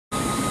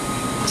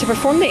To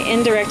perform the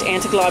indirect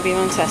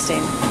antiglobulin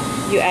testing,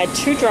 you add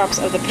 2 drops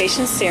of the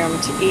patient's serum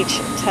to each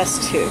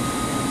test tube.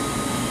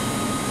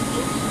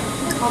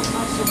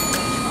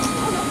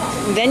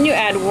 Then you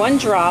add 1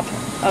 drop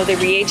of the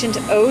reagent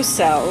O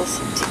cells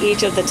to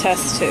each of the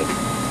test tube.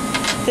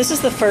 This is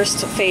the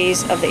first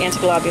phase of the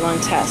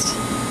antiglobulin test.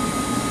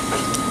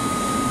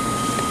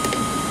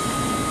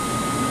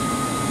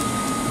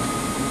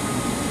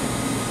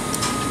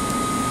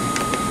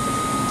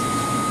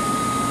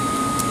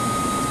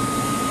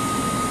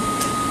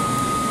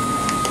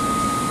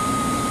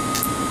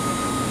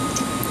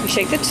 You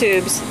shake the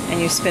tubes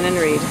and you spin and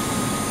read.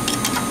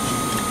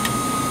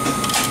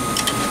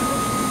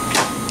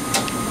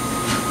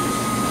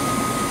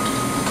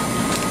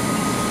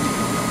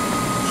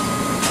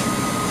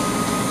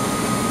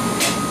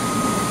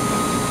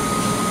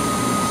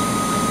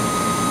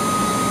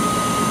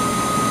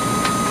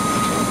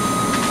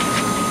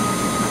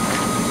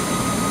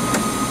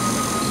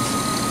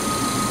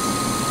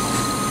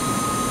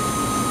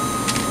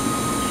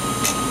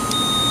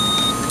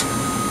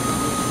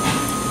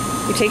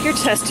 You take your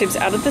test tubes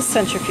out of the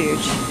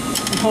centrifuge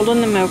and hold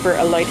them over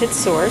a lighted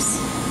source,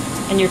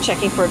 and you're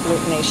checking for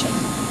agglutination.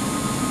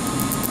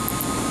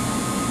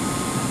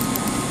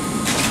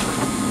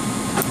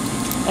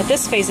 At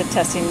this phase of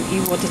testing,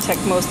 you will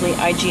detect mostly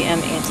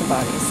IgM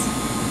antibodies.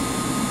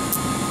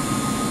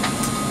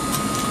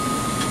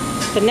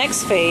 The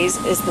next phase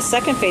is the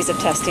second phase of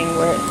testing,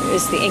 where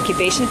is the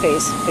incubation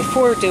phase.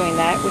 Before doing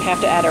that, we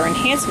have to add our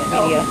enhancement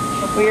media.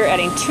 We are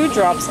adding 2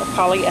 drops of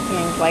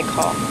polyethylene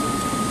glycol.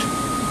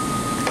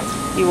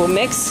 You will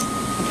mix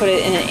and put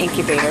it in an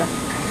incubator.